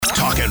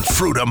Talking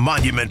Fruita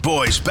Monument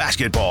Boys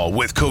basketball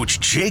with Coach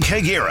Jake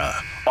Higuera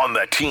on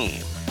the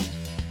team.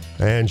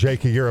 And Jake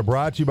Higuera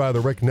brought to you by the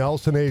Rick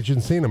Nelson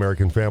Agency and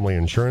American Family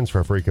Insurance.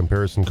 For a free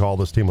comparison, call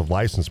this team of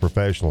licensed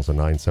professionals at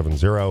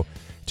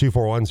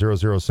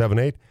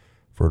 970-241-0078.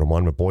 Fruita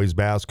Monument Boys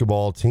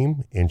basketball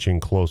team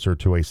inching closer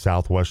to a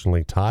Southwestern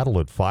League title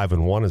at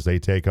 5-1 as they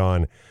take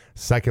on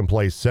second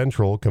place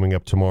Central coming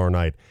up tomorrow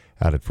night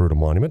out at Fruita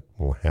Monument.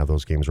 We'll have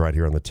those games right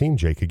here on the team.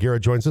 Jake Higuera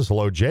joins us.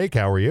 Hello, Jake.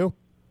 How are you?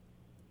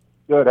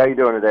 Good. How you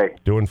doing today?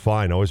 Doing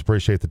fine. Always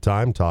appreciate the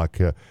time. Talk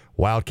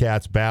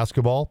Wildcats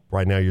basketball.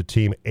 Right now your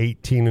team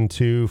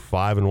 18-2,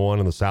 5-1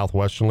 in the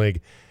Southwestern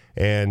League.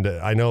 And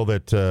I know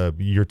that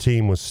your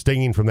team was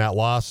stinging from that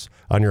loss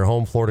on your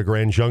home floor to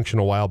Grand Junction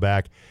a while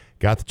back.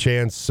 Got the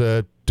chance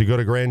to go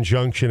to Grand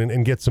Junction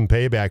and get some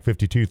payback,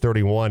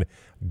 52-31.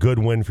 Good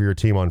win for your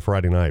team on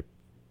Friday night.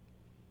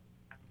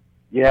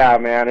 Yeah,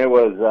 man, it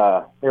was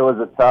a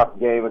tough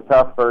game, a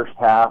tough first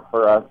half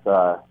for us,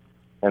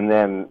 and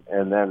then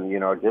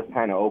just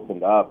kind of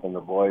opened up, and the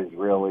boys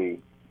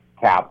really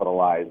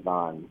capitalized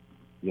on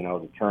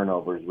the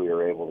turnovers we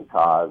were able to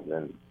cause,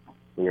 and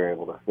we were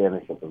able to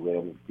finish at the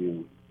rim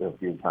a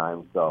few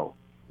times. So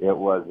it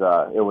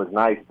was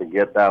nice to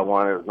get that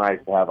one. It was nice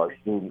to have our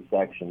student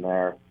section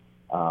there.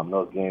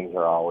 Those games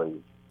are always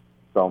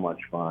so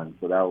much fun.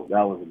 So that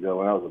was a good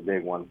one. That was a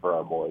big one for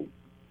our boys.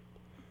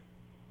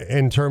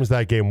 In terms of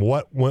that game,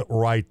 what went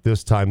right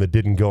this time that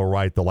didn't go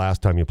right the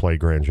last time you played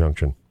Grand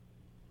Junction?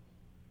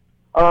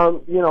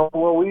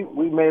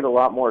 We made a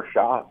lot more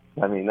shots.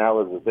 I mean, that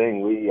was the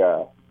thing. We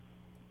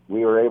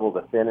were able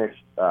to finish,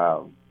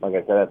 like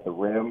I said, at the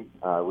rim.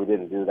 We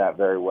didn't do that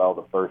very well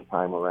the first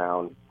time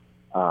around,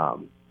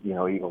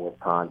 even with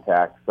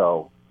contact.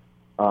 So,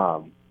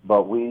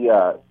 but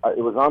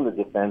it was on the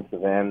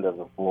defensive end of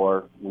the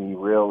floor. We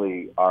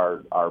really,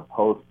 our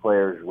post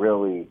players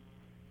really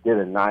did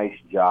a nice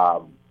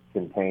job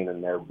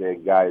containing their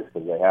big guys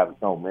because they have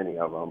so many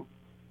of them.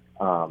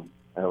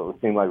 And it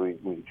seemed like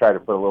we tried to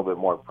put a little bit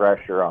more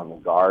pressure on their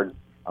guards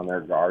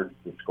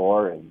to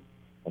score, and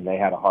they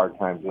had a hard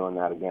time doing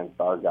that against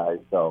our guys.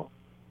 So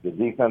the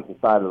defensive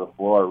side of the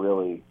floor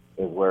really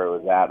is where it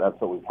was at. That's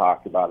what we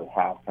talked about at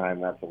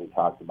halftime. That's what we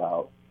talked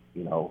about,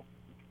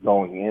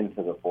 going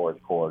into the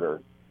fourth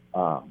quarter.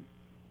 It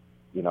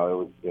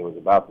was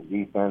about the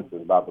defense. It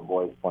was about the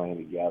boys playing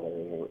together.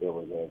 And it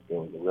was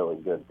a really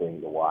good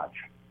thing to watch.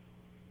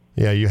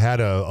 Yeah, you had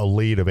a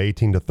lead of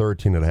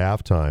 18-13 at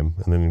halftime,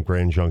 and then in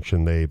Grand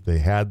Junction they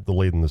had the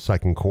lead in the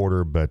second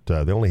quarter, but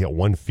they only hit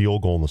one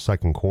field goal in the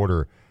second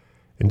quarter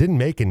and didn't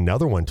make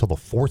another one until the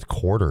fourth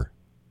quarter.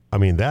 I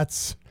mean,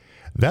 that's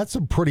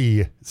a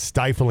pretty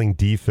stifling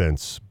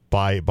defense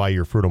by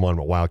your Fruita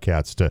Monument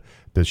Wildcats to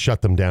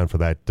shut them down for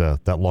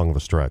that long of a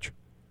stretch.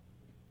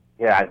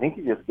 Yeah, I think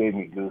you just gave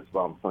me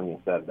goosebumps when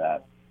you said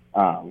that.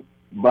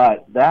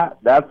 But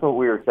that's what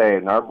we were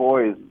saying. Our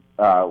boys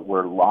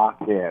were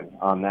locked in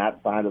on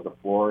that side of the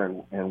floor,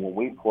 and when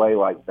we play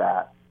like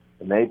that,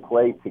 and they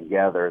play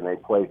together and they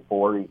play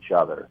for each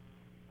other,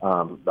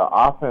 the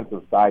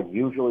offensive side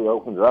usually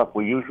opens up.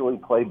 We usually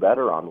play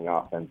better on the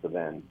offensive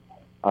end.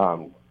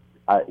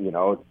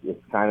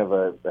 It's kind of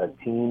a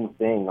team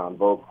thing on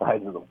both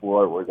sides of the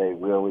floor where they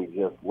really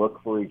just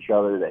look for each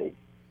other. They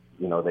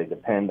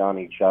depend on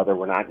each other.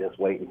 We're not just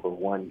waiting for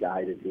one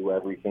guy to do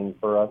everything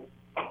for us.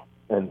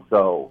 And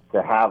so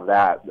to have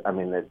that, I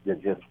mean,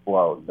 it just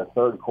flowed. The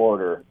third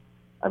quarter,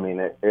 I mean,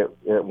 it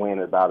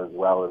went about as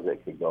well as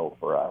it could go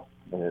for us.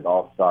 And it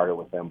all started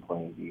with them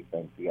playing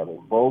defense together.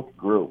 Both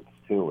groups,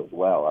 too, as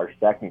well. Our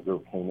second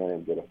group came in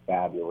and did a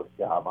fabulous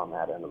job on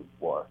that end of the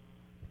floor.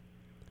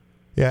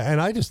 Yeah, and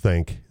I just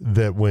think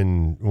that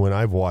when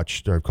I've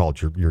watched or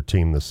called your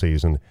team this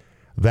season,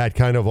 that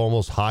kind of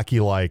almost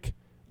hockey-like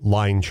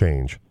line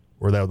change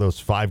where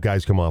those five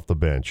guys come off the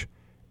bench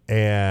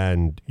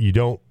and you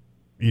don't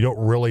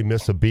really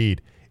miss a beat,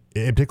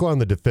 in particular on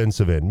the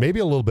defensive end, maybe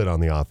a little bit on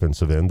the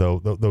offensive end,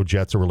 though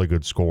Jet's a really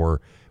good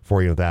scorer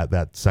for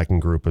that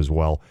second group as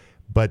well.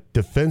 But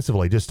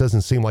defensively, it just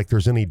doesn't seem like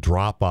there's any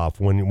drop-off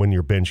when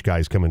your bench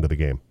guys come into the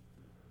game.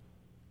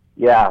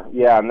 Yeah,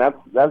 and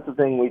that's the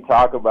thing we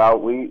talk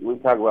about. We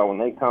talk about when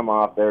they come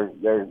off,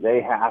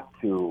 they have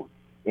to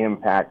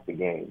impact the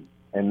game.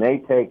 And they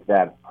take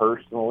that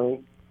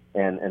personally,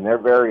 and they're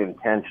very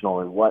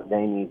intentional in what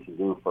they need to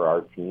do for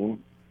our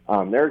team.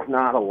 There's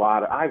not a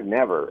lot I've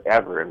never,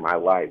 ever in my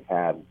life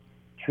had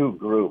two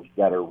groups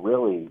that are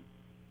really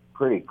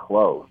pretty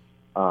close.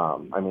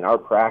 Our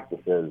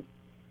practices,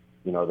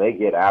 they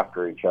get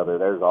after each other.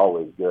 There's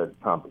always good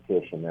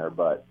competition there.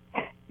 But,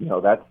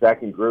 that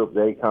second group,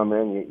 they come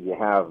in, you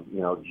have,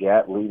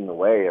 Jet leading the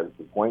way as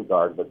the point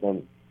guard. But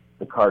then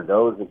the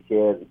Cardoza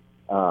kid,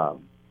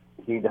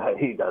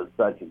 he does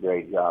such a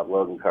great job,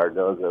 Logan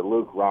Cardoza.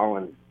 Luke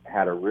Rollins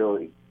had a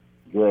really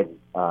good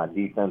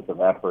defensive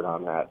effort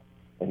on that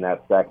in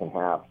that second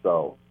half.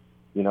 So,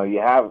 we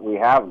have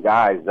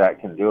guys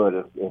that can do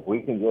it. If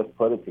we can just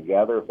put it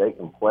together, if they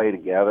can play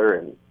together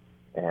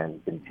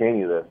and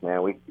continue this,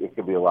 man, it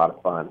could be a lot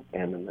of fun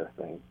ending this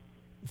thing.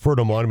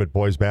 Fertile Monument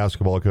boys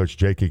basketball coach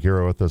Jake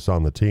Aguirre with us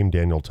on the team.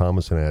 Daniel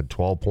Thomason had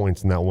 12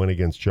 points in that win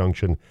against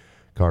Junction.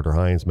 Carter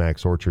Hines,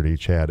 Max Orchard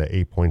each had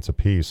 8 points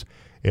apiece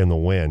in the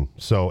win.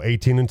 So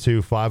 18-2,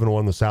 5-1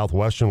 in the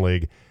Southwestern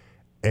League,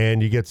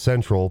 and you get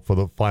Central for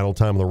the final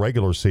time of the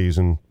regular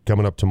season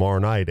coming up tomorrow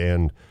night.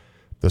 And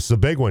this is a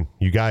big one.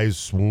 You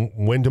guys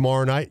win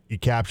tomorrow night, you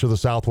capture the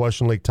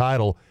Southwestern League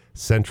title.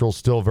 Central's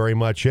still very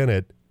much in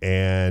it,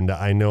 and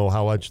I know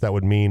how much that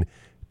would mean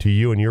to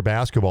you and your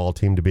basketball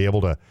team to be able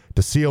to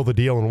seal the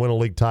deal and win a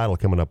league title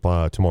coming up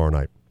tomorrow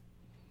night.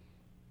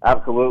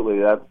 Absolutely.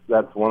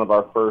 That's one of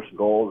our first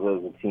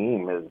goals as a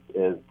team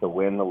is to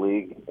win the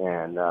league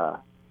and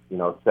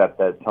set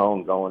that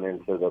tone going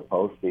into the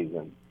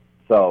postseason.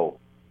 So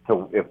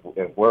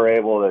if we're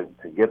able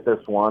to get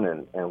this one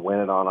and win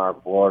it on our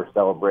floor,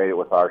 celebrate it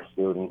with our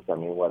students, I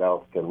mean, what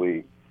else could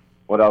we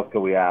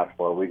ask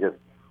for?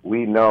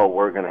 We know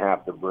we're going to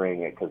have to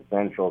bring it because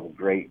Central's a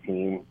great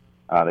team.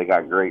 They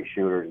got great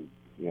shooters.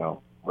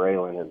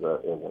 Braylon is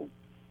a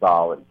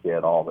solid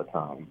kid all the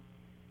time.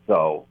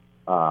 So,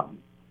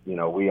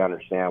 we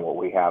understand what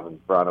we have in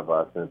front of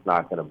us, and it's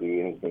not going to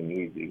be anything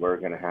easy. We're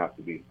going to have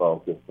to be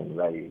focused and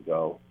ready to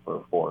go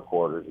for 4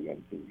 quarters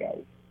against these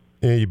guys.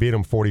 Yeah, you beat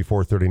them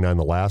 44-39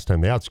 the last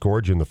time. They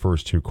outscored you in the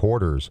first 2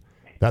 quarters.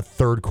 That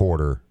third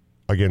quarter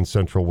against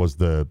Central was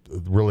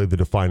really the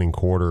defining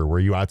quarter where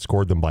you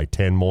outscored them by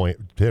 10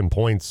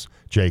 points,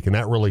 Jake, and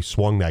that really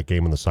swung that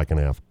game in the second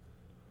half.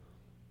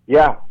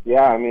 Yeah.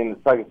 I mean,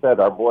 it's like I said,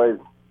 our boys,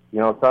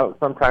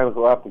 sometimes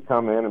we'll have to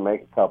come in and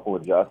make a couple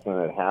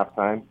adjustments at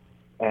halftime,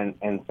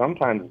 and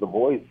sometimes the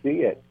boys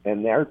see it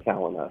and they're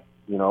telling us,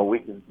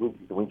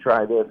 we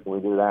try this and we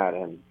do that,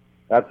 and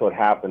that's what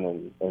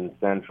happened in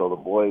Central. The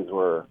boys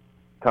were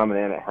coming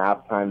in at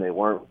halftime. They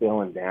weren't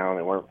feeling down.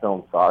 They weren't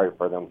feeling sorry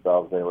for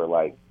themselves. They were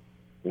like,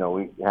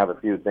 we have a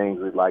few things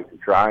we'd like to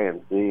try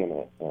and see in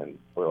it, and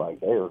we're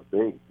like, hey, let's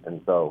see.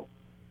 And so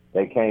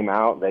they came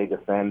out, they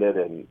defended,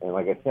 and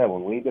like I said,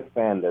 when we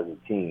defend as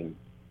a team,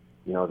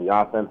 the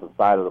offensive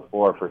side of the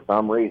floor for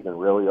some reason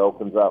really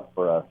opens up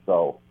for us.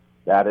 So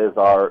that is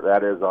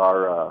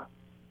our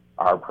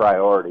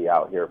priority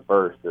out here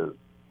first is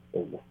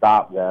to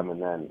stop them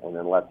and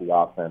then let the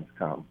offense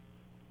come.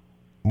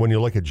 When you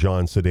look at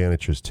John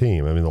Sedanich's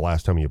team, I mean, the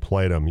last time you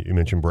played him, you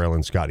mentioned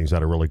Braylon Scott, and he's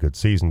had a really good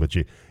season, but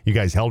you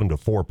guys held him to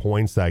 4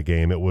 points that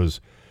game. It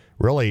was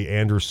really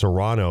Andrew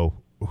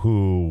Serrano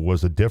who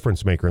was a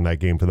difference maker in that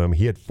game for them.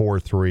 He had 4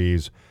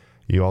 threes.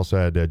 You also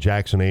had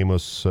Jackson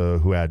Amos,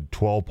 who had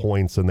 12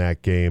 points in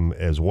that game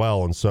as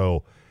well. And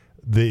so,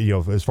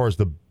 as far as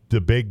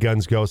the big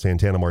guns go,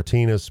 Santana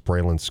Martinez,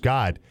 Braylon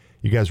Scott,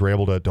 you guys were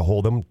able to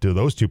hold them, to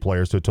those 2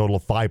 players, to a total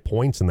of 5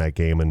 points in that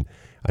game. And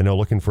I know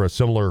looking for a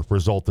similar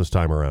result this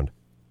time around.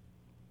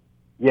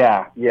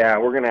 Yeah,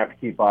 we're going to have to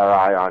keep our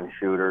eye on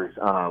shooters.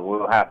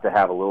 We'll have to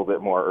have a little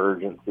bit more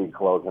urgency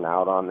closing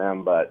out on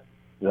them, but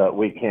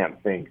we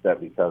can't think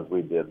that because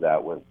we did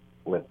that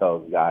with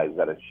those guys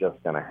that it's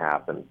just going to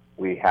happen.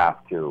 We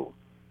have to,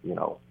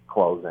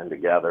 close in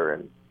together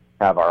and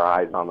have our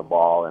eyes on the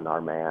ball and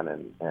our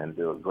man and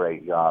do a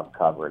great job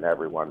covering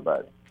everyone.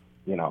 But,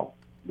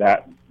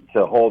 that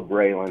to hold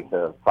Braylon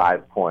to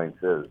 5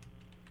 points is,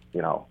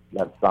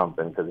 that's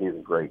something because he's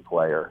a great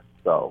player.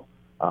 So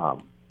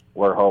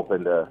we're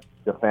hoping to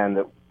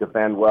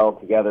defend well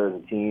together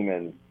as a team,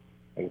 and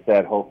like I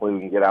said, hopefully we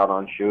can get out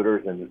on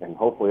shooters, and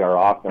hopefully our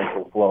offense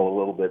will flow a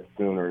little bit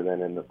sooner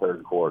than in the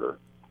third quarter.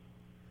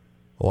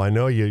 Well, I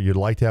know you'd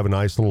like to have a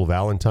nice little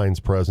Valentine's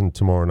present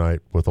tomorrow night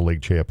with a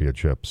league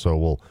championship.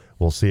 So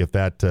we'll see if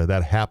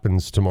that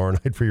happens tomorrow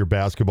night for your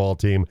basketball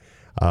team.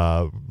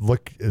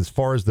 Look, as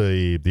far as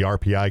the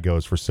RPI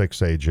goes for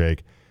 6A,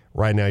 Jake,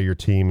 right now your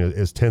team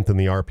is 10th in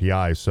the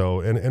RPI,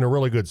 so in a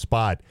really good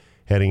spot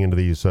heading into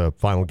these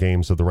final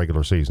games of the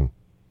regular season.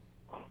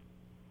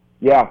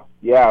 Yeah,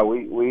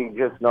 we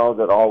just know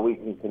that all we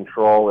can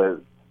control is,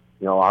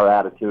 our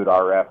attitude,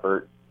 our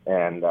effort,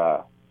 and,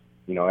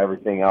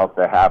 everything else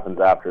that happens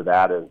after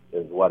that is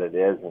what it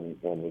is,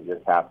 and we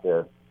just have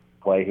to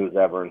play who's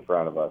ever in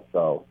front of us.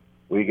 So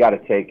we got to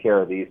take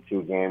care of these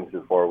 2 games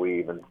before we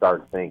even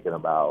start thinking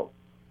about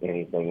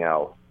anything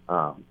else,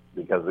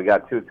 because we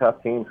got 2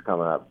 tough teams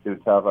coming up. 2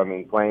 tough. I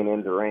mean, playing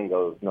in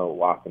Durango is no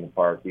walk in the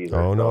park either.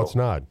 Oh, no, it's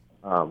not.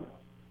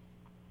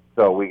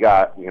 So we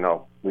got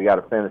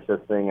to finish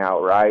this thing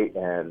out right,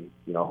 and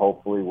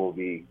hopefully we'll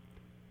be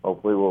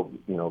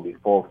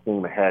full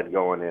steam ahead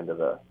going into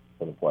the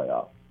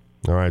playoffs.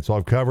 All right, so I'll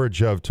have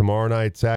coverage of tomorrow night's